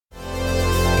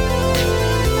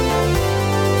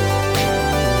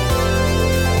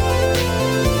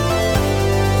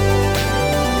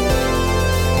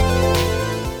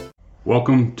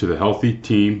Welcome to the Healthy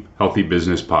Team, Healthy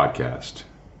Business podcast,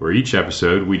 where each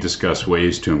episode we discuss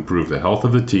ways to improve the health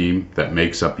of the team that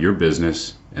makes up your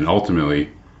business and ultimately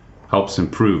helps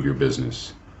improve your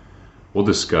business. We'll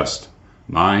discuss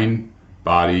mind,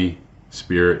 body,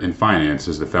 spirit, and finance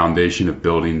as the foundation of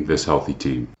building this healthy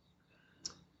team.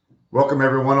 Welcome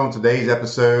everyone on today's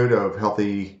episode of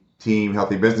Healthy Team,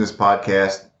 Healthy Business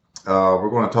podcast. We're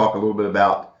going to talk a little bit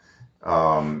about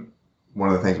one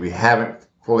of the things we haven't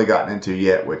fully gotten into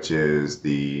yet, which is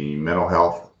the mental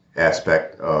health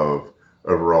aspect of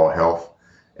overall health.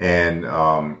 And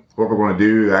what we're going to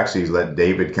do actually is let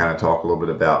David kind of talk a little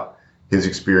bit about his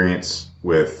experience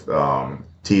with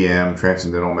TM,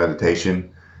 Transcendental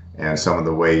Meditation, and some of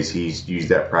the ways he's used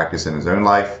that practice in his own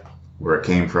life, where it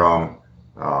came from,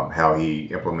 how he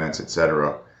implements,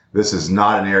 etc. This is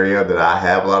not an area that I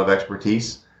have a lot of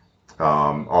expertise.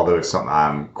 Although it's something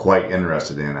I'm quite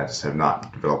interested in, I just have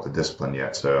not developed the discipline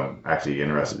yet. So I'm actually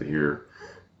interested to hear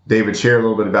David share a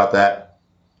little bit about that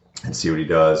and see what he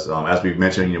does. As we've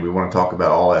mentioned, we want to talk about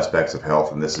all aspects of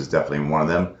health, and this is definitely one of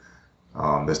them.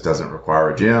 This doesn't require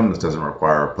a gym. This doesn't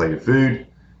require a plate of food.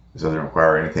 This doesn't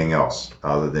require anything else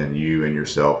other than you and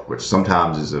yourself, which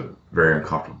sometimes is a very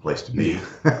uncomfortable place to be,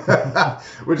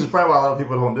 which is probably why a lot of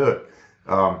people don't do it.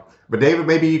 But David,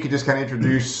 maybe you could just kind of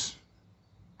introduce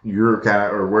your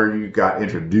or where you got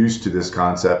introduced to this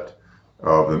concept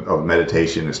of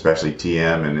meditation, especially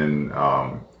TM, and then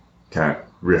kind of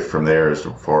riff from there as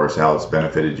far as how it's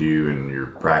benefited you and your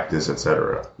practice,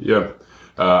 etc. Yeah.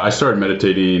 I started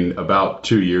meditating about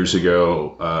 2 years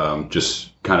ago,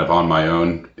 just kind of on my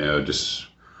own, just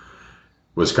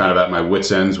was kind of at my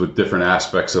wit's ends with different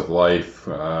aspects of life,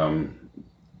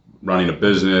 running a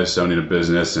business, owning a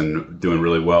business, and doing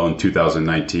really well in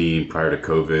 2019 prior to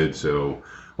COVID. So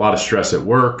a lot of stress at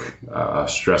work,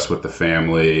 stress with the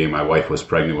family. My wife was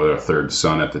pregnant with our third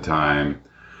son at the time.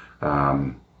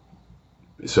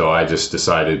 So I just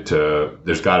decided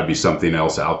there's got to be something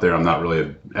else out there. I'm not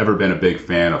really ever been a big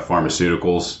fan of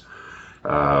pharmaceuticals,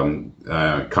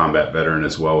 combat veteran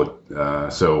as well.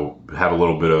 So have a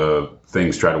little bit of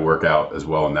things try to work out as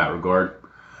well in that regard.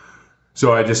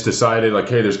 So I just decided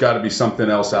hey, there's got to be something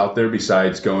else out there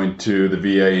besides going to the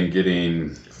VA and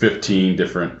getting 15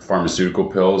 different pharmaceutical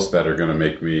pills that are going to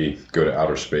make me go to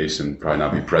outer space and probably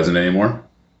not be present anymore.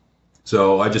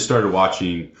 So I just started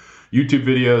watching YouTube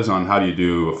videos on how do you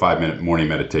do a 5-minute morning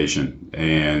meditation.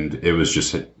 And it was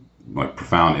just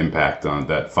profound impact on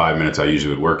that 5 minutes. I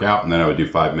usually would work out and then I would do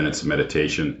 5 minutes of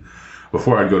meditation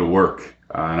before I'd go to work.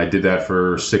 And I did that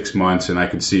for 6 months, and I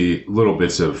could see little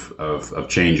bits of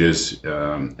changes,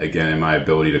 again, in my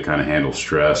ability to kind of handle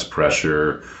stress,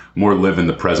 pressure, more live in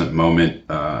the present moment,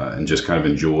 and just kind of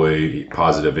enjoy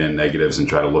positive and negatives and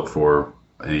try to look for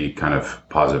any kind of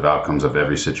positive outcomes of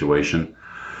every situation.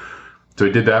 So I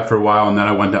did that for a while, and then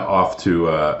I went off to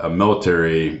a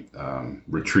military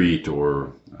retreat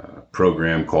or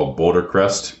program called Boulder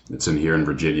Crest. It's here in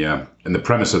Virginia. And the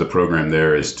premise of the program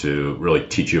there is to really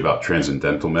teach you about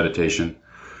transcendental meditation.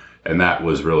 And that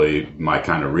was really my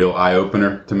kind of real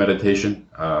eye-opener to meditation.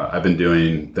 I've been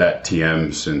doing that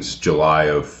TM since July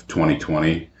of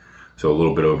 2020. So a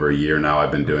little bit over a year now.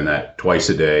 I've been doing that twice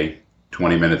a day,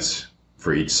 20 minutes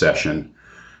for each session.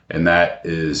 And that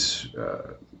is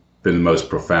been the most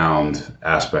profound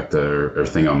aspect or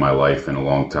thing on my life in a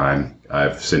long time.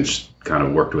 I've since kind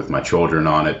of worked with my children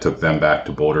on it, took them back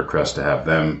to Boulder Crest to have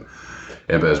them,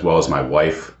 as well as my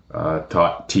wife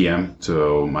taught TM.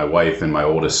 So my wife and my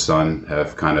oldest son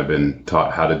have kind of been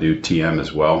taught how to do TM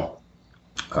as well.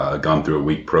 Gone through a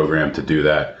week program to do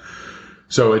that.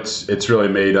 So it's really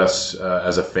made us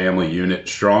as a family unit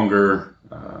stronger,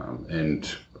 and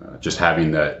just having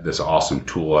this awesome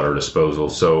tool at our disposal.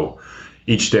 So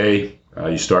each day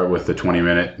you start with the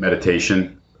 20-minute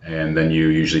meditation, and then you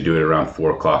usually do it around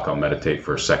 4 o'clock. I'll meditate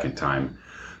for a second time.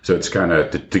 So it's kind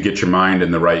of to get your mind in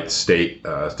the right state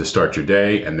to start your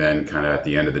day. And then kind of at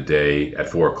the end of the day at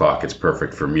 4 o'clock, it's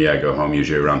perfect for me. I go home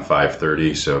usually around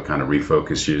 5:30. So it kind of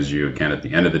refocuses you again at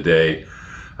the end of the day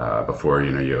before,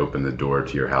 you open the door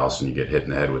to your house and you get hit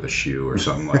in the head with a shoe or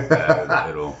something like that.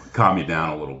 It'll calm you down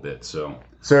a little bit. So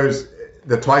is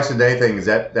the twice a day thing,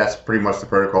 that's pretty much the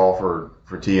protocol for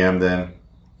TM then?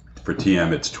 For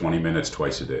TM, it's 20 minutes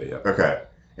twice a day. Yeah. Okay.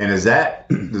 And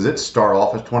does it start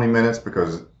off as 20 minutes?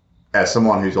 Because as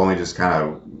someone who's only just kind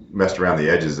of messed around the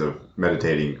edges of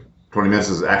meditating, 20 minutes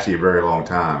is actually a very long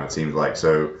time, it seems like.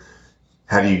 So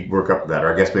how do you work up to that?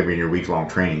 Or I guess maybe in your week-long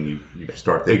training, you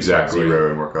start things at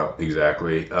 0 and work up.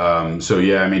 Exactly.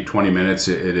 20 minutes,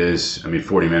 it is.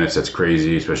 40 minutes, that's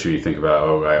crazy, especially when you think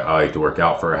about, I like to work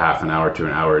out for a half an hour to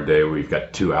an hour a day. We've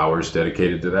got 2 hours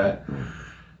dedicated to that.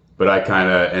 But I kind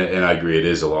of, and I agree, it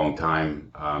is a long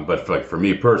time. But for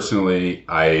me personally,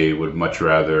 I would much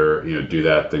rather, do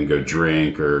that than go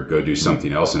drink or go do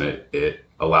something else. And it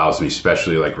allows me,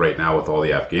 especially like right now with all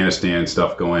the Afghanistan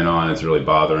stuff going on, it's really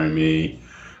bothering me.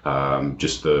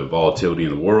 Just the volatility in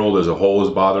the world as a whole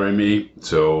is bothering me.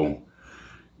 So,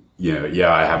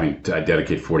 I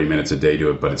dedicate 40 minutes a day to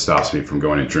it, but it stops me from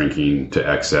going and drinking to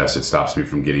excess. It stops me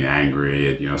from getting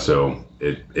angry. So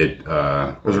there's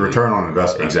a return on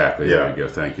investment. Exactly. Yeah. There you go.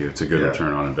 Thank you. It's a good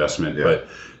return on investment. Yeah. But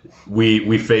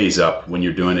we phase up when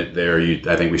you're doing it there.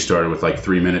 I think we started with like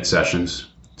 3-minute sessions.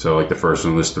 So like the first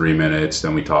one was 3 minutes.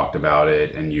 Then we talked about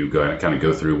it, and you kind of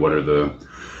go through what are the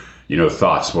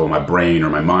thoughts. Well, my brain or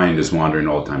my mind is wandering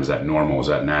all the time. Is that normal? Is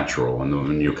that natural? And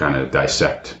then you kind of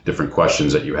dissect different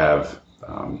questions that you have.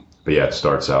 But yeah, it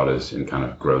starts out and kind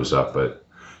of grows up. But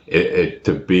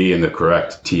to be in the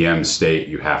correct TM state,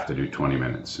 you have to do 20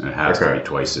 minutes, and it has to be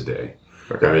twice a day.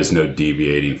 Okay. There is no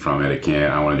deviating from it.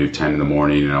 I want to do 10 in the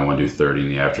morning and I want to do 30 in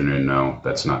the afternoon. No,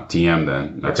 that's not TM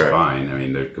then. That's fine. I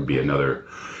mean, there could be another,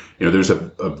 there's a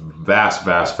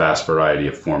vast variety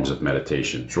of forms of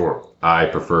meditation. Sure. I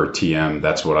prefer TM.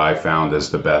 That's what I found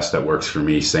as the best that works for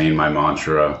me, saying my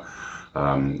mantra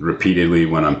repeatedly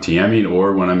when I'm TMing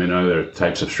or when I'm in other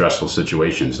types of stressful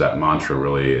situations. That mantra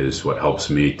really is what helps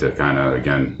me to kind of,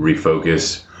 again,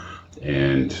 refocus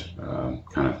and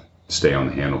kind of stay on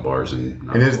the handlebars. And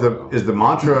is the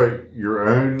mantra your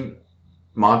own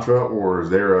mantra, or is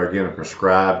there, again, a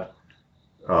prescribed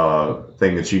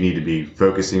thing that you need to be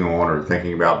focusing on or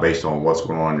thinking about based on what's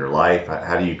going on in your life?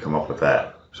 How do you come up with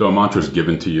that? So a mantra is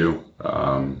given to you.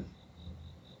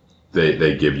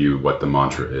 They give you what the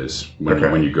mantra is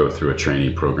when you go through a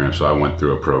training program. So I went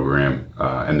through a program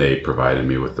and they provided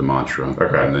me with the mantra.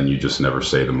 Okay. And then you just never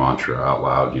say the mantra out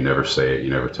loud. You never say it. You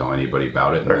never tell anybody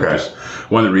about it. And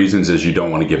one of the reasons is you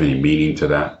don't want to give any meaning to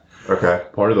that. Okay.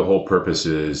 Part of the whole purpose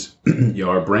is,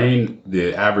 our brain,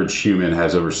 the average human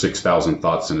has over 6,000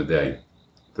 thoughts in a day.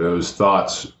 Those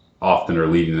thoughts often are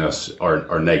leading us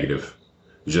are negative.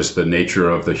 Just the nature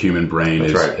of the human brain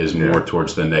is more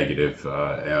towards the negative.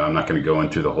 And I'm not going to go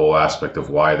into the whole aspect of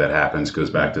why that happens. It goes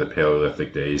back to the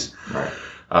Paleolithic days. Right.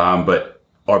 But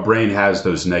our brain has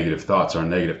those negative thoughts, our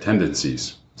negative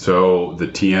tendencies. So the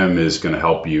TM is going to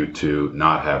help you to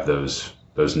not have those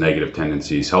negative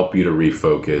tendencies, help you to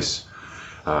refocus.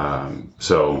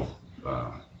 So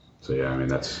yeah, I mean,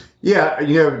 that's... Yeah,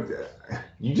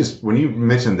 when you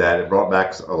mentioned that, it brought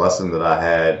back a lesson that I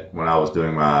had when I was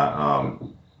doing my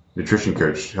nutrition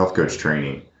coach, health coach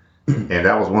training. And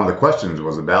that was one of the questions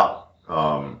was about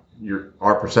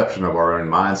our perception of our own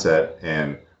mindset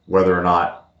and whether or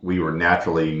not we were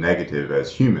naturally negative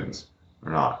as humans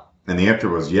or not. And the answer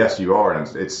was yes, you are.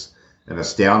 And it's an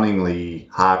astoundingly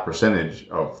high percentage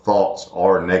of thoughts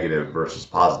are negative versus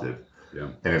positive. Yeah.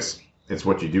 And it's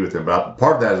what you do with them. But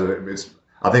part of that is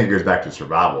I think it goes back to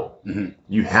survival. Mm-hmm.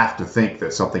 You have to think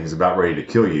that something is about ready to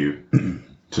kill you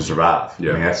to survive.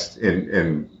 Yeah. I mean, that's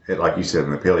like you said,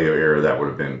 in the paleo era, that would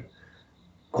have been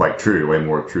quite true, way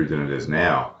more true than it is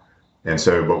now. And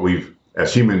so, but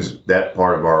as humans, that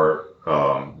part of our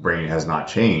brain has not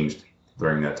changed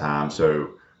during that time. So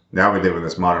now we live in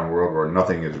this modern world where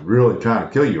nothing is really trying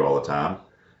to kill you all the time,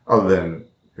 other than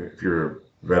if you're a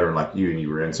veteran like you and you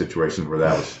were in situations where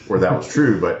that was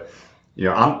true. But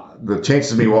the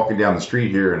chances of me walking down the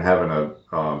street here and having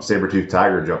a saber-toothed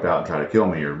tiger jump out and try to kill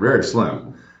me are very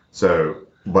slim. So,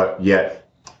 but yet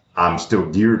I'm still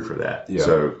geared for that. Yeah.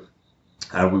 So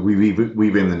we've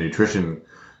in the nutrition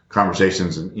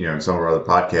conversations, in some of our other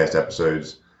podcast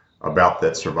episodes about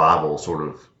that survival sort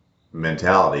of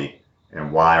mentality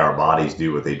and why our bodies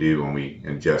do what they do when we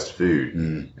ingest food.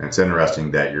 Mm. And it's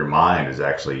interesting that your mind is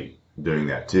actually doing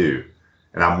that too.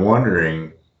 And I'm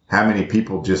wondering how many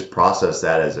people just process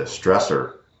that as a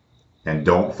stressor and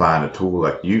don't find a tool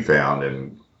like you found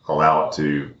and allow it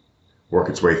to work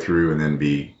its way through and then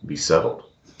be settled.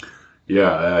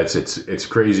 Yeah, it's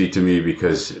crazy to me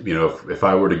because, if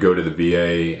I were to go to the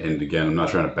VA, and again, I'm not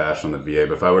trying to bash on the VA,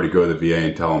 but if I were to go to the VA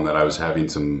and tell them that I was having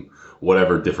some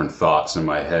whatever different thoughts in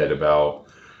my head about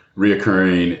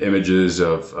reoccurring images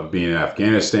of being in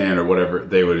Afghanistan or whatever,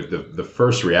 they would, the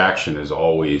first reaction is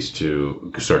always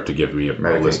to start to give me a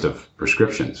list of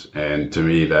prescriptions. And to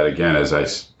me, that again,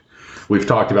 we've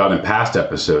talked about in past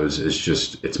episodes,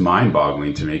 it's mind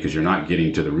boggling to me because you're not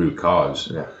getting to the root cause.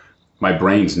 Yeah. My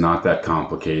brain's not that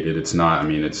complicated. It's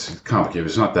complicated.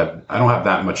 It's not that I don't have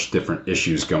that much different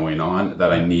issues going on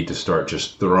that I need to start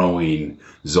just throwing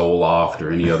Zoloft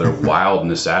or any other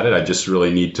wildness at it. I just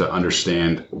really need to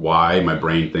understand why my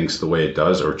brain thinks the way it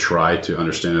does or try to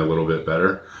understand it a little bit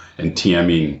better. And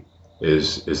TMing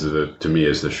to me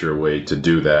is the sure way to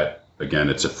do that. Again,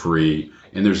 it's a free,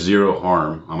 and there's zero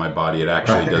harm on my body. It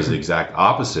actually does the exact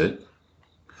opposite.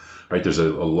 Right? There's a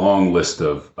long list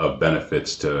of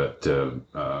benefits to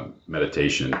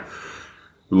meditation.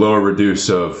 Lower reduce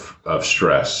of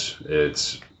stress.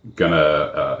 It's going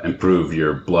to improve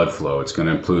your blood flow. It's going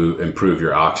to improve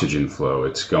your oxygen flow.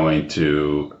 It's going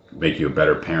to make you a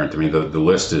better parent. I mean, the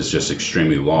list is just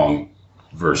extremely long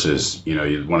versus,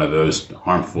 one of those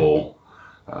harmful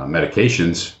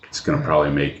medications. It's going to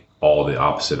probably make all the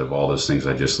opposite of all those things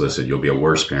I just listed. You'll be a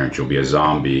worse parent. You'll be a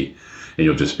zombie, and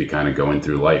you'll just be kind of going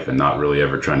through life and not really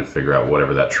ever trying to figure out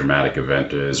whatever that traumatic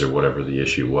event is or whatever the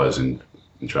issue was and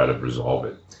try to resolve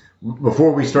it.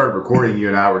 Before we started recording, you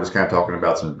and I were just kind of talking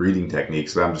about some breathing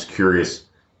techniques. And I'm just curious,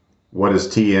 what does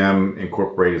TM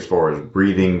incorporate as far as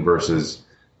breathing versus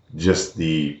just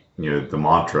the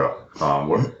mantra?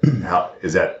 How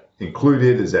is that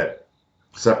included? Is that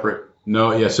separate?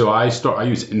 No, yeah. So I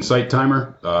use Insight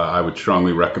Timer. I would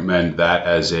strongly recommend that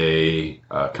as a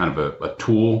kind of a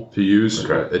tool to use.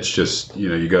 Okay. It's just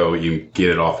you get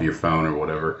it off of your phone or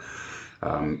whatever.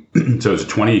 So it's a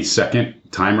 20-second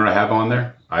timer I have on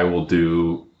there. I will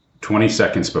do 20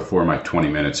 seconds before my 20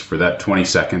 minutes. For that 20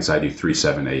 seconds, I do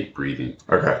 3-7-8 breathing.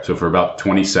 Okay. So for about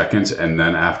 20 seconds, and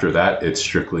then after that, it's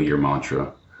strictly your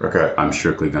mantra. Okay. I'm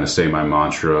strictly going to say my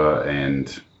mantra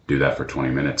and do that for 20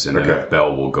 minutes. And then a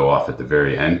bell will go off at the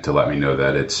very end to let me know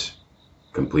that it's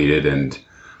completed, and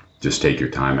just take your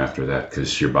time after that,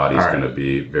 because your body's going to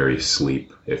be very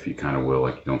asleep, if you kind of will.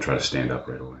 Like, don't try to stand up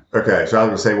right away. Okay. So I was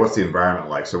going to say, what's the environment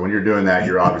like? So when you're doing that,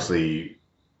 you're obviously,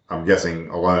 I'm guessing,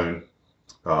 alone,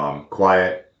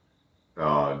 quiet,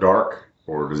 dark,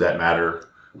 or does that matter?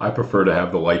 I prefer to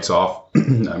have the lights off.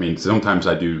 I mean, sometimes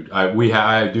I do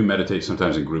meditate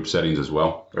sometimes in group settings as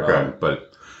well. Okay.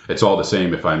 But it's all the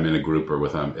same if I'm in a group or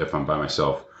if I'm by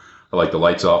myself. I like the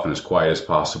lights off and as quiet as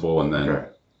possible. And then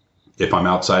if I'm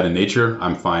outside in nature,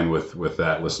 I'm fine with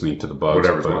that, listening to the bugs.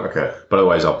 But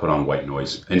otherwise, I'll put on white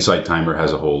noise. Insight Timer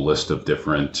has a whole list of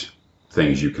different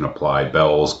things you can apply: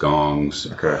 bells, gongs,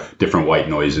 different white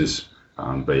noises.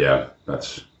 But yeah,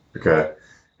 that's okay.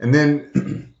 And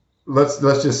then let's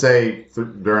just say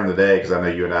during the day, because I know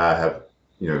you and I have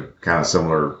kind of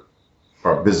similar.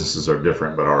 Our businesses are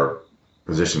different, but our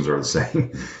positions are the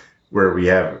same. Where we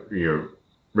have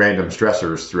random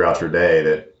stressors throughout your day,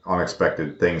 that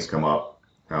unexpected things come up.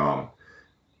 How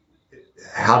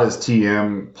does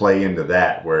TM play into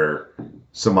that? Where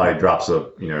somebody drops a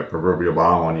proverbial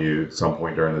bomb on you at some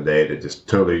point during the day that just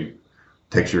totally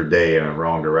takes your day in a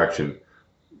wrong direction.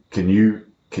 Can you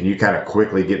kind of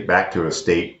quickly get back to a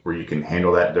state where you can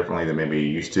handle that differently than maybe you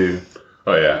used to?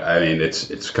 Oh yeah, I mean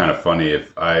it's kind of funny.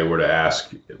 If I were to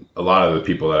ask a lot of the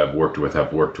people that I've worked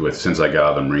with since I got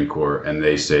out of the Marine Corps, and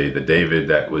they say the David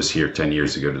that was here 10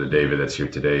 years ago to the David that's here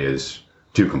today is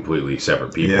two completely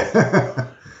separate people.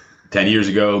 Yeah. 10 years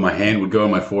ago, my hand would go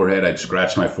on my forehead. I'd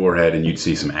scratch my forehead, and you'd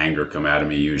see some anger come out of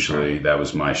me. Usually, that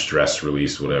was my stress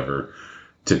release, whatever.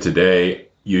 To today,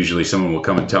 usually someone will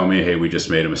come and tell me, "Hey, we just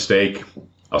made a mistake."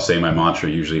 I'll say my mantra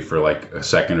usually for like a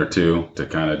second or two to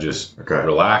kind of just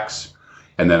relax.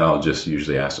 And then I'll just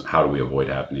usually ask them, how do we avoid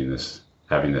having this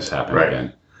happen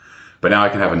again? But now I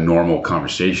can have a normal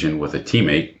conversation with a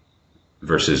teammate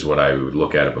versus what I would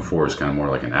look at it before as kind of more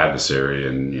like an adversary.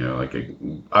 And,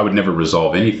 I would never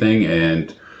resolve anything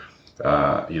and,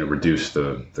 reduce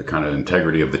the kind of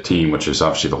integrity of the team, which is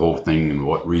obviously the whole thing and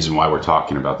what reason why we're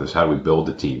talking about this. How do we build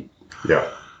the team? Yeah.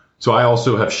 So I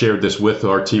also have shared this with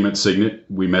our team at Signet.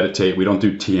 We meditate. We don't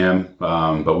do TM,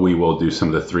 but we will do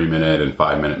some of the 3-minute and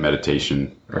 5-minute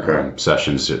meditation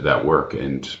sessions that work.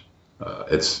 And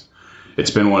it's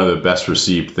been one of the best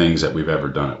received things that we've ever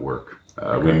done at work.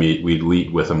 We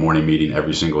lead with a morning meeting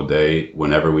every single day.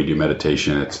 Whenever we do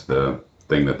meditation, it's the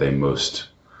thing that they most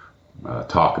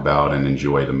talk about and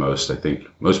enjoy the most. I think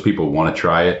most people want to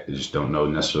try it. They just don't know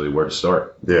necessarily where to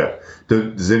start. Yeah.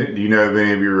 Do you know if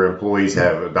any of your employees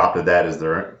have adopted that as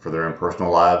for their own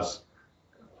personal lives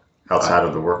outside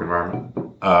of the work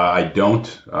environment? I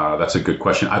don't. That's a good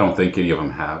question. I don't think any of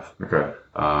them have. Okay.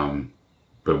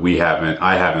 But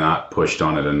I have not pushed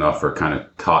on it enough or kind of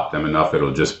taught them enough.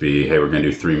 It'll just be, hey, we're going to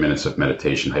do 3 minutes of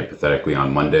meditation hypothetically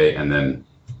on Monday, and then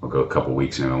we'll go a couple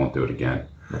weeks and I won't do it again.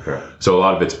 Okay. So a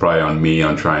lot of it's probably on me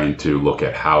on trying to look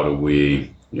at how do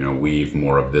we, weave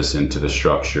more of this into the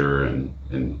structure,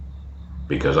 and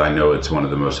because I know it's one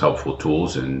of the most helpful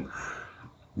tools, and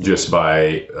just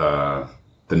by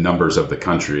the numbers of the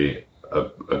country,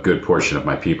 a good portion of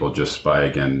my people, just by,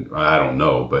 again, I don't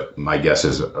know, but my guess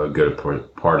is a good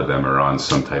part of them are on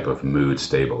some type of mood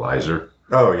stabilizer.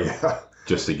 Oh yeah.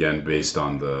 just again based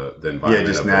on the environment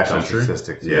just of the national country.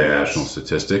 statistics. National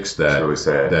statistics that really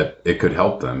sad. that it could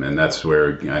help them, and that's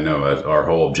where I know our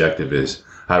whole objective is: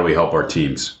 how do we help our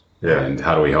teams, and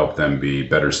how do we help them be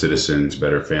better citizens,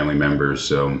 better family members?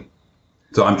 So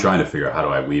I'm trying to figure out how do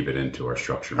I weave it into our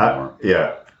structure more.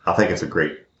 I think that's a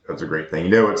great thing.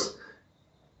 You know,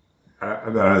 I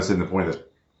know this isn't the point of this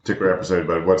particular episode,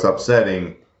 but what's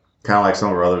upsetting, kind of like some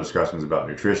of our other discussions about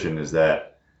nutrition, is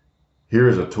that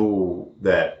here's a tool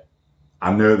that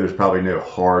I know there's probably no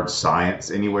hard science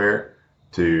anywhere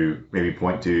to maybe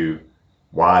point to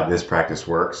why this practice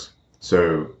works.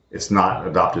 So it's not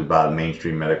adopted by the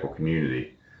mainstream medical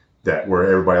community, that where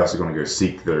everybody else is going to go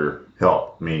seek their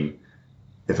help. I mean,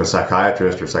 if a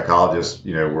psychiatrist or psychologist,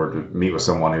 were to meet with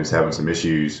someone who's having some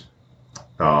issues,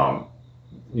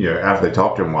 after they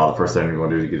talk to them, the first thing they're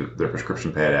going to do is get their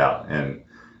prescription pad out.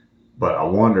 But I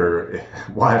wonder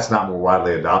why it's not more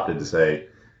widely adopted to say,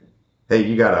 hey,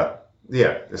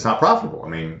 it's not profitable. I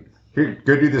mean, here,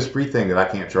 go do this free thing that I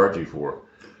can't charge you for.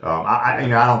 I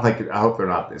hope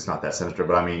it's not that sinister,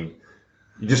 but I mean,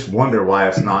 you just wonder why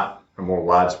it's not a more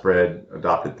widespread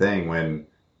adopted thing when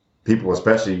people,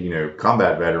 especially,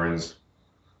 combat veterans,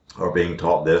 are being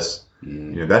taught this.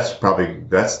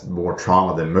 That's more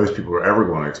trauma than most people are ever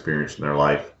going to experience in their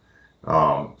life.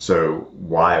 So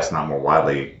why it's not more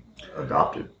widely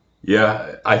adopted?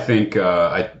 Yeah, I think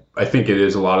I think it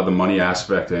is a lot of the money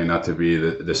aspect, and not to be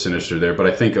the sinister there, but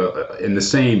I think in the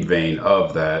same vein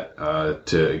of that,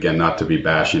 to again not to be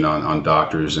bashing on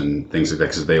doctors and things like that,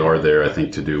 because they are there, I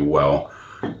think, to do well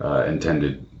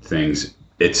intended things.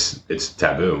 It's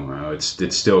taboo.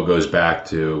 It still goes back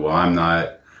to, well, I'm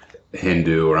not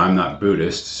Hindu or I'm not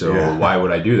Buddhist, so why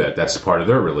would I do that? That's part of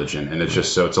their religion, and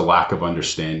it's a lack of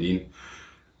understanding.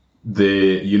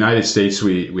 The United States,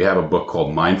 we have a book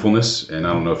called Mindfulness, and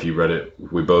I don't know if you read it.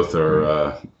 We both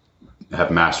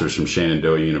have masters from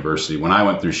Shenandoah University. When I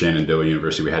went through Shenandoah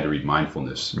University, we had to read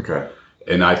Mindfulness. Okay.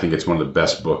 And I think it's one of the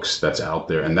best books that's out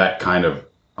there, and that kind of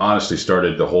honestly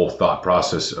started the whole thought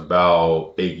process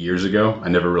about 8 years ago. I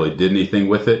never really did anything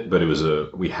with it, but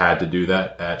we had to do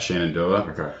that at Shenandoah.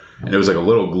 Okay. And it was like a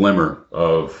little glimmer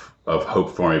of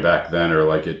hope for me back then, or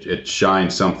like it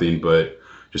shined something, but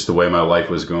just the way my life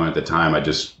was going at the time, I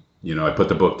just, I put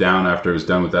the book down after I was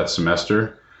done with that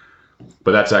semester.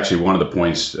 But that's actually one of the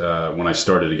points when I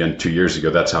started again 2 years ago.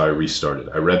 That's how I restarted.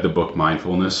 I read the book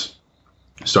Mindfulness,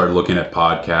 started looking at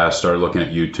podcasts, started looking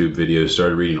at YouTube videos,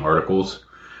 started reading articles.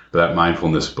 But that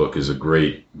mindfulness book is a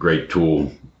great, great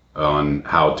tool on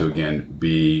how to, again,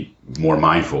 be more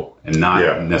mindful and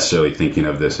not necessarily thinking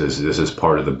of this as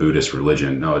part of the Buddhist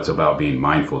religion. No, it's about being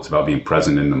mindful. It's about being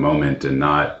present in the moment and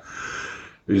not,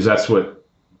 because that's what,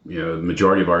 the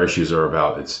majority of our issues are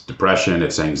about. It's depression,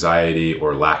 it's anxiety,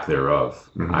 or lack thereof.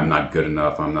 Mm-hmm. I'm not good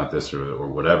enough. I'm not this or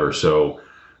whatever. So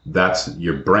that's,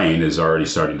 your brain is already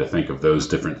starting to think of those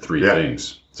different three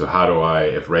things. So how do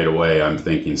if right away I'm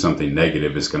thinking something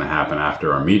negative is going to happen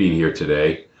after our meeting here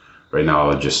today, right now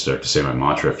I'll just start to say my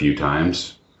mantra a few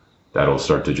times. That'll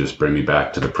start to just bring me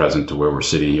back to the present, to where we're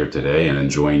sitting here today and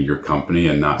enjoying your company,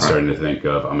 and not starting to think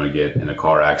of, I'm going to get in a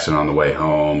car accident on the way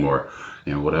home, or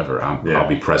whatever. I'll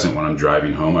be present when I'm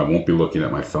driving home. I won't be looking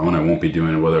at my phone. I won't be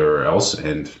doing whatever else,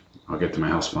 and I'll get to my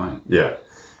house fine. Yeah.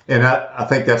 And I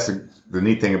think that's the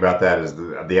neat thing about that is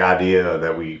the idea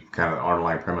that we kind of, the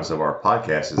underlying premise of our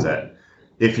podcast is that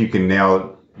if you can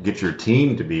now get your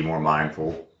team to be more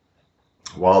mindful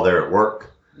while they're at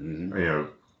work, mm-hmm.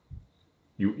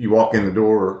 You walk in the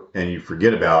door and you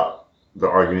forget about the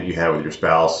argument you had with your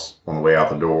spouse on the way out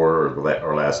the door,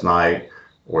 or last night,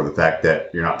 or the fact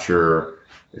that you're not sure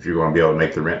if you're going to be able to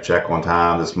make the rent check on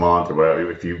time this month, or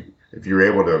whatever. If you're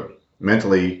able to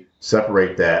mentally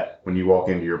separate that when you walk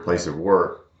into your place of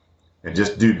work and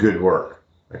just do good work,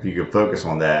 if you can focus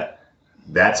on that,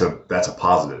 that's a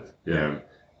positive. Yeah.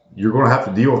 You're going to have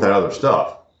to deal with that other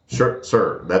stuff.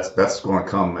 Sure, that's going to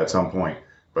come at some point.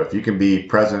 But if you can be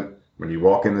present when you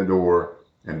walk in the door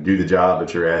and do the job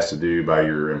that you're asked to do by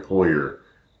your employer,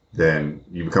 then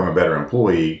you become a better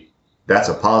employee. That's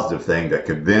a positive thing that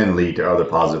could then lead to other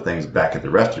positive things back at the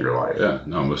rest of your life. Yeah,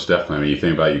 no, most definitely. I mean, you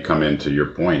think about it, you come into your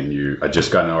point, I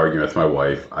just got in an argument with my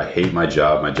wife. I hate my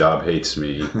job. My job hates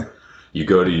me. You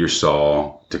go to your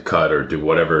saw to cut or do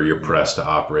whatever you're pressed to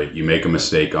operate. You make a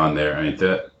mistake on there. I mean,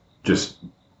 that just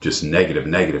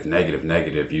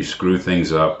negative. You screw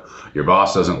things up. Your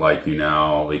boss doesn't like you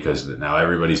now because now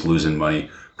everybody's losing money.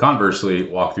 Conversely,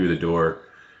 walk through the door.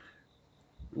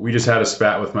 We just had a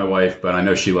spat with my wife, but I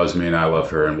know she loves me and I love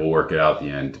her, and we'll work it out at the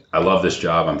end. I love this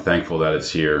job. I'm thankful that it's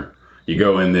here. You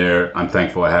go in there, I'm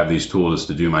thankful I have these tools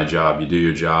to do my job. You do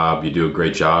your job, you do a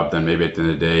great job. Then maybe at the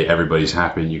end of the day, everybody's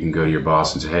happy and you can go to your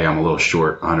boss and say, hey, I'm a little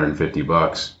short,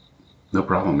 $150. No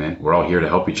problem, man. We're all here to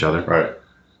help each other. Right.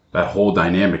 That whole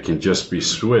dynamic can just be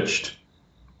switched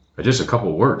by just a couple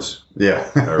of words.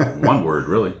 Yeah. Or one word,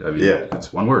 really. I mean,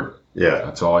 it's one word. Yeah.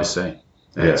 That's all I say.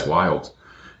 And it's wild.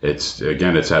 It's had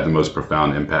the most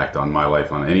profound impact on my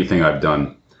life, on anything I've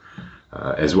done.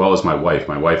 As well as my wife.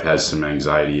 My wife has some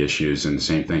anxiety issues, and the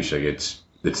same thing. It's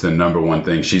the number one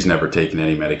thing. She's never taken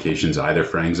any medications either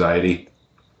for anxiety,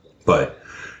 but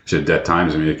she said at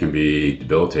times, it can be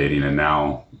debilitating, and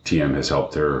now TM has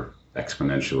helped her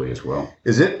exponentially as well.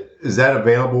 Is that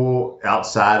available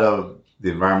outside of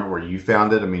the environment where you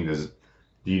found it? I mean,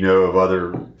 do you know of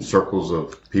other circles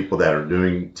of people that are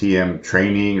doing TM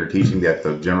training or teaching that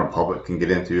the general public can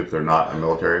get into if they're not in the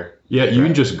military? Yeah, you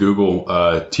can just Google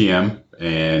TM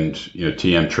and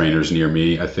TM trainers near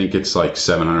me. I think it's like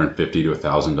 $750 to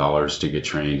 $1,000 to get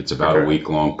trained. It's about a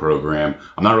week-long program.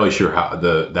 I'm not really sure how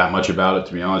that much about it,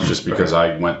 to be honest, just because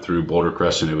I went through Boulder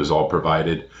Crest and it was all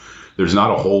provided. There's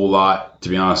not a whole lot, to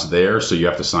be honest, there. So you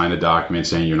have to sign a document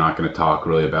saying you're not going to talk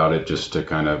really about it, just to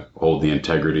kind of hold the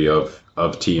integrity of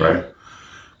TM. Right.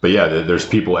 But yeah, there's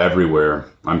people everywhere.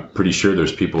 I'm pretty sure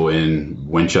there's people in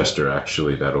Winchester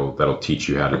actually that'll teach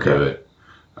you how to do it.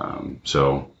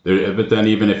 But then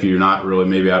even if you're not really,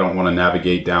 maybe I don't want to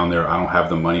navigate down there, I don't have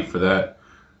the money for that.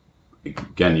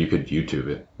 Again, you could YouTube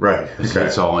it. Right.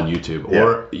 It's all on YouTube. Yeah.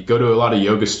 Or you go to a lot of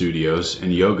yoga studios,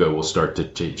 and yoga will start to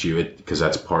teach you it, because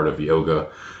that's part of yoga.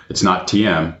 It's not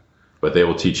TM, but they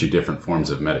will teach you different forms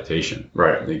of meditation.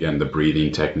 Right. Again, the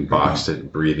breathing technique, box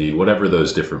breathing, whatever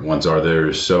those different ones are.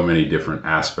 There's so many different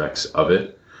aspects of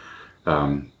it.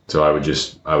 So I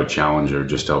would challenge or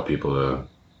just tell people to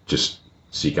just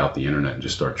seek out the internet and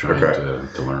just start trying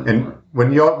to learn more. And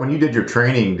when you did your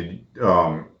training,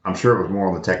 I'm sure it was more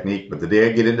on the technique, but did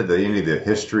they get into any of the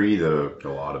history? A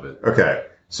lot of it. Okay.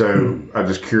 So I'm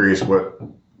just curious what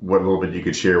little bit you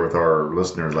could share with our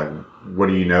listeners. Like, what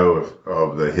do you know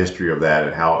of the history of that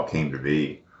and how it came to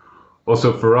be? Well,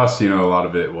 so for us, a lot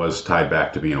of it was tied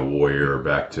back to being a warrior,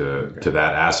 back to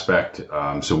that aspect.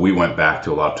 So we went back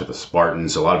to the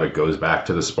Spartans. A lot of it goes back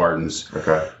to the Spartans.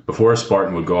 Okay. Before a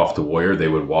Spartan would go off to warrior, they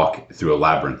would walk through a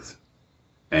labyrinth.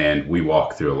 And we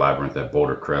walk through a labyrinth at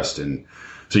Boulder Crest. And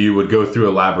so you would go through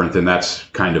a labyrinth, and that's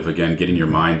kind of, again, getting your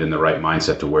mind in the right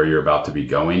mindset to where you're about to be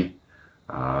going.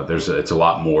 It's a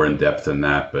lot more in depth than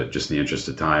that, but just in the interest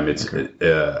of time,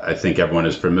 I think everyone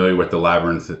is familiar with the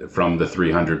labyrinth from the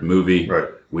 300 movie. Right.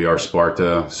 We Are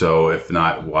Sparta. So if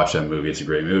not, watch that movie. It's a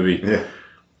great movie. Yeah.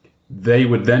 They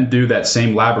would then do that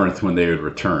same labyrinth when they would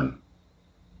return.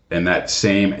 And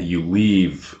you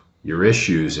leave your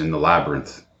issues in the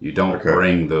labyrinth. You don't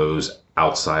bring those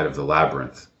outside of the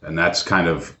labyrinth. And that's kind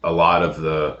of a lot of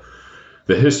the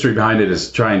history behind it, is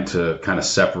trying to kind of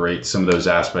separate some of those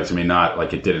aspects. I mean, not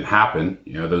like it didn't happen,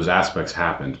 those aspects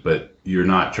happened, but you're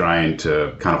not trying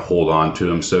to kind of hold on to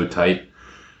them so tight.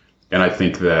 And I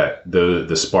think that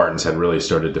the Spartans had really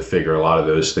started to figure a lot of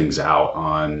those things out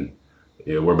on,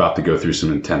 we're about to go through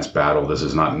some intense battle. This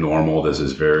is not normal. This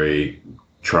is very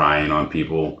trying on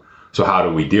people. So how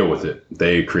do we deal with it?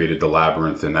 They created the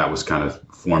labyrinth, and that was kind of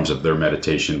forms of their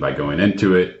meditation by going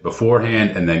into it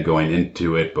beforehand and then going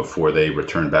into it before they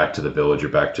return back to the village or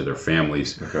back to their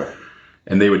families. Okay.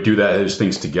 And they would do those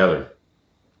things together.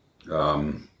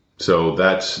 So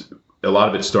that's a lot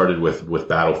of it started with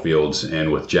battlefields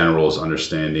and with generals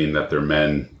understanding that their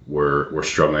men were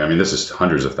struggling. I mean, this is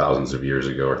hundreds of thousands of years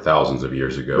ago, or thousands of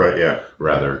years ago, right? Yeah,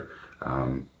 rather.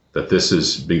 That this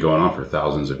has been going on for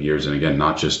thousands of years. And again,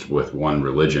 not just with one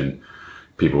religion,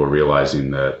 people were realizing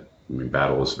that,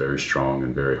 battle is very strong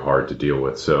and very hard to deal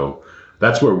with. So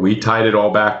that's where we tied it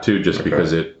all back to, just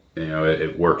because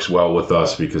it works well with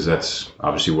us, because that's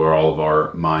obviously where all of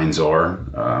our minds are.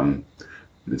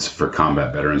 It's for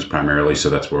combat veterans primarily, so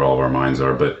that's where all of our minds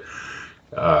are. But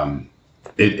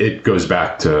it goes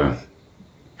back to,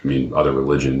 other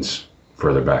religions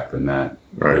further back than that,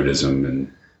 right. Buddhism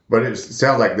and. But it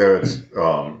sounds like it's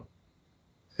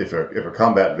if a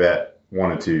combat vet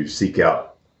wanted to seek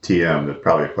out TM, there's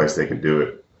probably a place they could do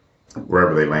it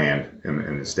wherever they land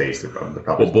in the States.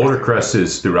 Boulder Crest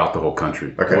is throughout the whole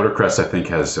country. Okay. Boulder Crest, I think,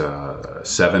 has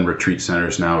 7 retreat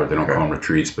centers now, or they don't call them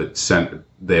retreats, but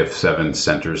they have 7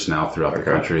 centers now throughout the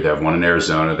country. They have one in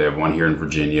Arizona. They have one here in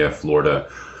Virginia, Florida.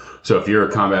 So if you're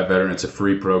a combat veteran, it's a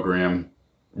free program.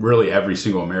 Really, every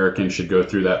single American should go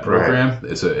through that program.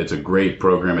 Right. It's a great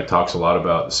program. It talks a lot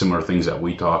about similar things that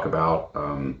we talk about.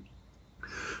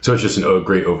 So it's just a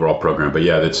great overall program. But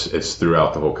yeah, it's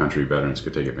throughout the whole country. Veterans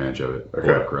could take advantage of it.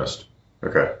 Boulder Crest.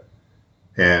 Okay.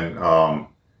 And I'm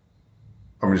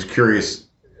just curious.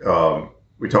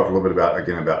 We talked a little bit about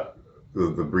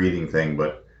the breathing thing,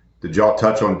 but did y'all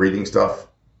touch on breathing stuff,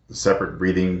 the separate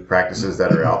breathing practices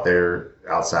that are out there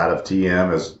outside of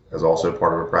TM as also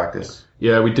part of a practice?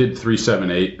 Yeah, we did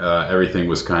 3-7-8. Everything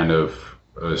was kind of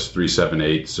was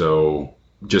 3-7-8. So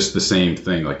just the same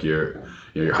thing. Like you're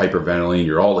hyperventilating,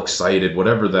 you're all excited,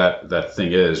 whatever that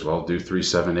thing is. Well, do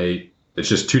 3-7-8. It's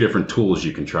just two different tools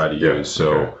you can try to use.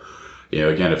 So,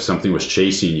 again, if something was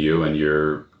chasing you and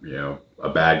you're a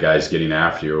bad guy's getting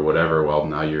after you or whatever, well,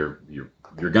 now you're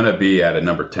going to be at a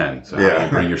number 10. So how do you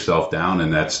bring yourself down?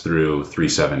 And that's through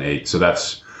 3-7-8. So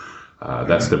that's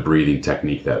the breathing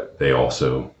technique that they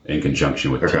also, in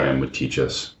conjunction with TM, would teach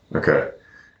us. Okay.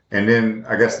 And then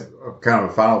I guess kind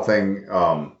of a final thing,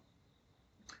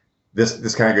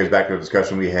 this kind of goes back to a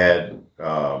discussion we had,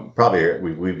 probably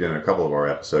we've done a couple of our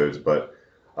episodes, but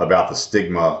about the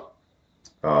stigma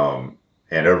and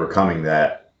overcoming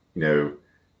that,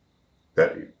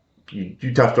 that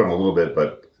you touched on a little bit,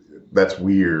 but that's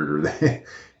weird, or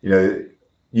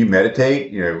you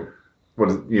meditate,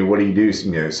 what do you do?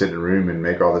 Sit in a room and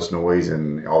make all this noise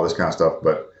and all this kind of stuff.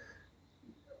 But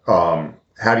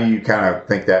how do you kind of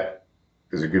think that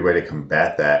is a good way to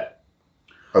combat that,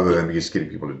 other than just getting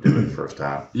people to do it the first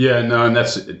time? Yeah, no, and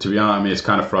that's, to be honest, I mean, it's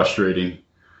kind of frustrating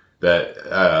that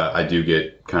I do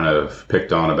get kind of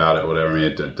picked on about it, whatever. I mean,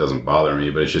 it doesn't bother me,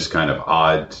 but it's just kind of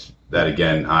odd that,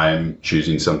 again, I'm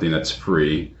choosing something that's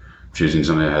free, choosing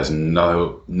something that has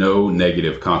no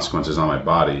negative consequences on my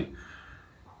body,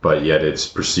 but yet it's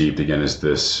perceived, again, as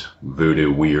this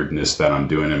voodoo weirdness that I'm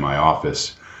doing in my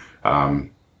office.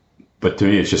 But to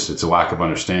me, it's a lack of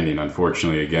understanding.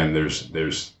 Unfortunately, again, there's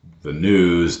the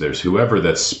news, there's whoever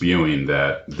that's spewing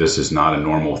that this is not a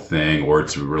normal thing, or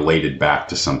it's related back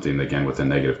to something, again, with a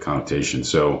negative connotation.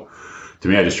 So to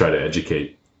me, I just try to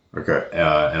educate. Okay.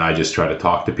 And I just try to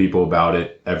talk to people about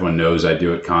it. Everyone knows I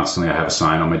do it constantly. I have a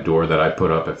sign on my door that I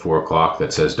put up at 4:00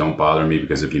 that says, "Don't bother me,"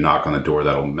 because if you knock on the door,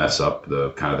 that'll mess up the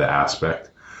kind of the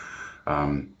aspect.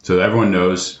 So everyone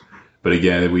knows. But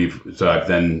again,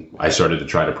 I started to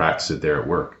try to practice it there at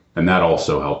work. And that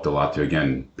also helped a lot too.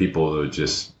 Again, people who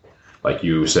just, like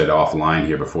you said offline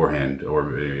here beforehand,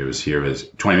 or it was here, is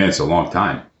 20 minutes is a long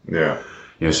time. Yeah.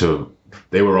 So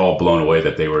they were all blown away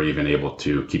that they were even able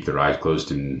to keep their eyes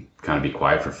closed and kind of be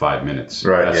quiet for 5 minutes.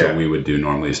 Right. That's what we would do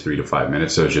normally, is 3 to 5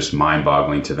 minutes. So it's just mind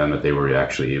boggling to them that they were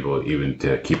actually able even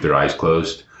to keep their eyes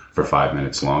closed for 5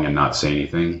 minutes long and not say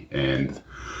anything. And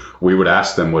we would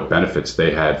ask them what benefits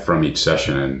they had from each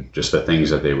session, and just the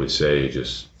things that they would say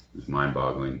just is mind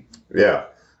boggling. Yeah.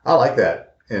 I like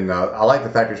that. And I like the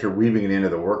fact that you're weaving it into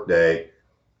the workday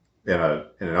in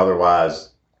an otherwise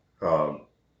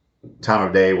time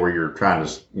of day where you're trying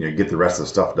to get the rest of the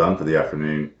stuff done for the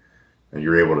afternoon, and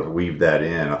you're able to weave that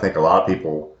in. I think a lot of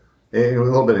people, a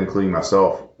little bit including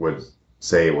myself, would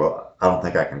say, "Well, I don't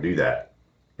think I can do that,"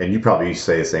 and you probably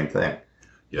say the same thing.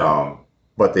 Yeah.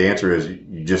 But the answer is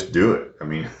you just do it. I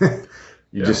mean,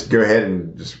 you just go ahead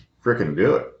and just freaking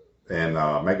do it and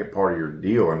make it part of your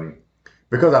deal. And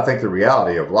because I think the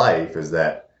reality of life is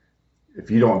that if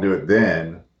you don't do it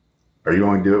then, are you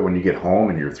going to do it when you get home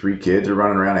and your 3 kids are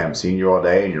running around and haven't seen you all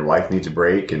day, and your wife needs a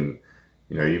break, and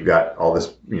you've got all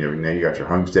this, now you got your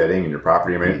homesteading and your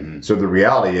property. I mean, So the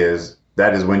reality is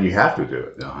that is when you have to do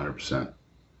it. 100%.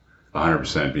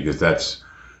 100%, because that's,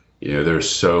 there's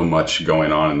so much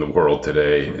going on in the world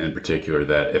today, in particular,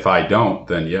 that if I don't,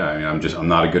 then I'm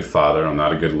not a good father. I'm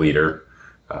not a good leader.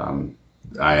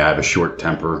 I have a short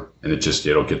temper, and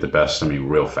it'll get the best of me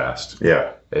real fast.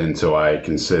 Yeah. And so I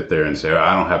can sit there and say,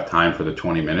 I don't have time for the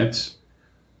 20 minutes,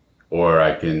 or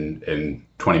I can, in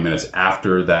 20 minutes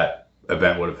after that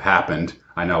event would have happened,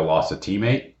 I now lost a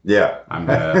teammate. Yeah. I'm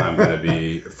gonna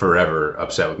be forever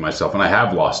upset with myself. And I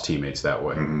have lost teammates that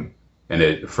way. Mm-hmm. And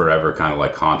it forever kind of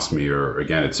like haunts me, or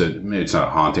again, it's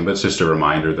not haunting, but it's just a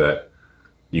reminder that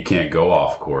you can't go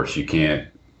off course. You can't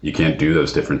do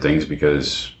those different things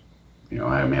because, I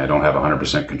don't have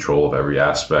 100% control of every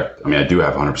aspect. I mean, I do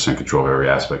have 100% control of every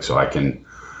aspect. So I can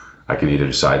either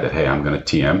decide that, hey, I'm going to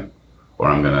TM, or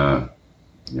I'm going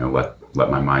to, let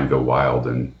my mind go wild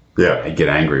and get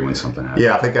angry when something happens.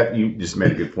 Yeah. I think that you just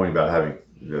made a good point about having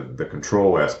the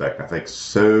control aspect. I think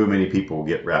so many people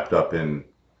get wrapped up in,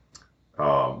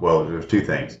 there's 2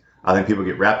 things. I think people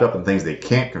get wrapped up in things they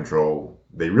can't control.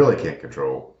 They really can't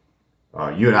control.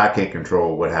 You and I can't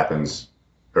control what happens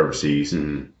overseas.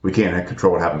 Mm-hmm. We can't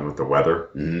control what happens with the weather.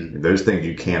 Mm-hmm. Those things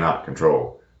you cannot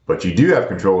control. But you do have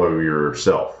control over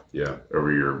yourself. Yeah.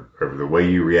 Over the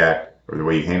way you react, or the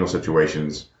way you handle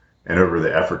situations, and over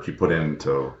the effort you put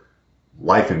into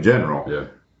life in general. Yeah.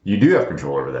 You do have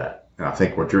control over that. And I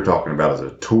think what you're talking about is a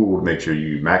tool to make sure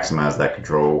you maximize that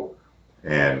control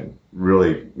and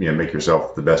really, make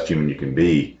yourself the best human you can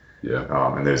be.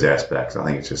 Yeah. In those aspects. I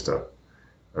think it's just a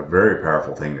very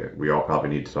powerful thing that we all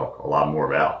probably need to talk a lot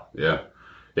more about. Yeah.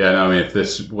 Yeah, no, I mean, if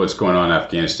what's going on in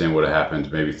Afghanistan would have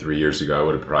happened maybe 3 years ago, I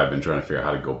would have probably been trying to figure out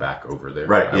how to go back over there.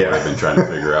 Right, I would have been trying to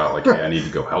figure out, like, hey, I need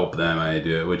to go help them. I need to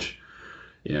do it, which,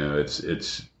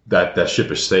 it's that ship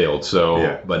has sailed.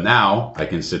 So, But now I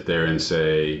can sit there and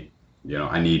say,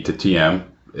 I need to TM.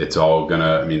 It's all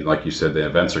like you said, the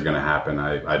events are going to happen.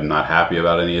 I'm not happy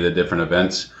about any of the different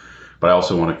events, but I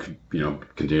also want to,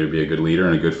 continue to be a good leader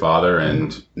and a good father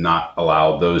and not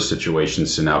allow those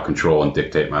situations to now control and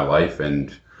dictate my life.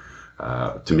 And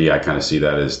to me, I kind of see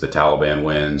that as the Taliban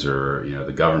wins or,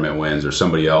 the government wins or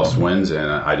somebody else wins.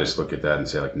 And I just look at that and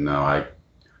say, like, no,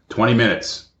 20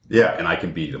 minutes. Yeah. And I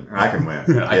can beat them. I can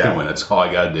win. I can win. That's all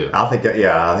I got to do. I think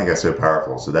that's so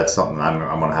powerful. So that's something I'm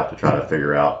going to have to try to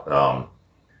figure out.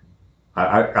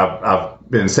 I've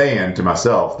been saying to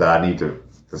myself that I need to,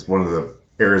 that's one of the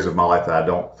areas of my life that I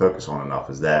don't focus on enough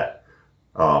is that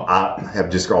I have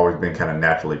just always been kind of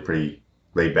naturally pretty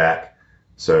laid back.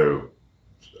 So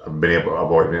I've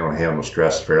always been able to handle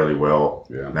stress fairly well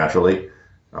naturally.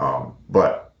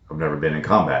 But I've never been in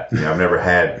combat. I've never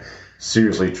had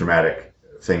seriously traumatic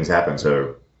things happen.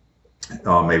 So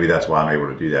maybe that's why I'm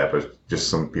able to do that. But just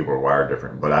some people are wired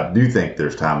different. But I do think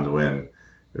there's times when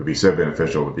it would be so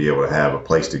beneficial to be able to have a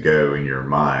place to go in your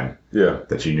mind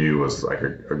that you knew was like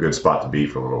a good spot to be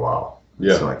for a little while.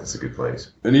 Yeah. So like that's a good place.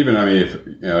 And even, if,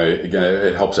 again,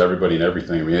 it helps everybody and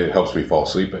everything. I mean, it helps me fall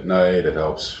asleep at night. It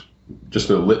helps just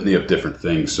a litany of different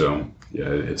things. So yeah,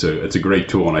 it's a great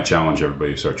tool, and I challenge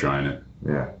everybody to start trying it.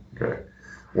 Yeah. Okay.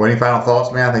 Well, any final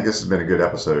thoughts, man? I think this has been a good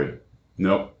episode.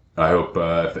 Nope. I hope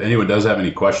if anyone does have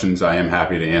any questions, I am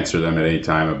happy to answer them at any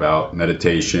time about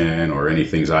meditation or any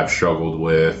things I've struggled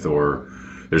with, or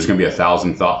there's going to be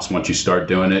 1,000 thoughts once you start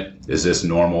doing it. Is this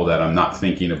normal that I'm not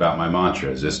thinking about my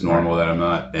mantra? Is this normal that I'm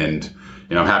not? And,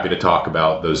 I'm happy to talk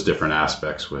about those different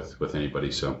aspects with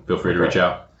anybody. So feel free to reach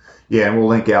out. Yeah. And we'll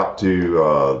link out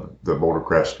to the Boulder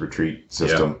Crest retreat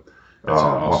system.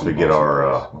 Yeah. Once we get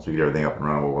everything up and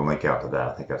running, we'll link out to that.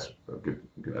 I think that's a good.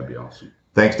 That'd be awesome.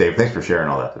 Thanks, Dave. Thanks for sharing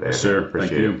all that today. Yes, sir.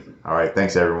 Appreciate it. All right.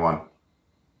 Thanks, everyone.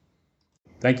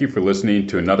 Thank you for listening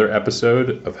to another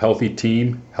episode of Healthy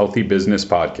Team, Healthy Business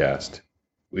Podcast.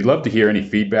 We'd love to hear any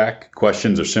feedback,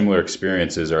 questions, or similar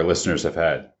experiences our listeners have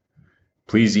had.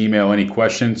 Please email any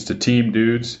questions to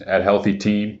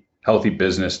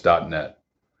teamdudes@healthyteamhealthybusiness.net.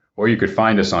 Or you could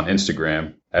find us on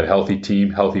Instagram at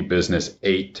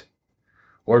healthyteamhealthybusiness8,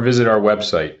 or visit our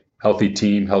website,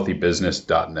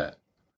 healthyteamhealthybusiness.net.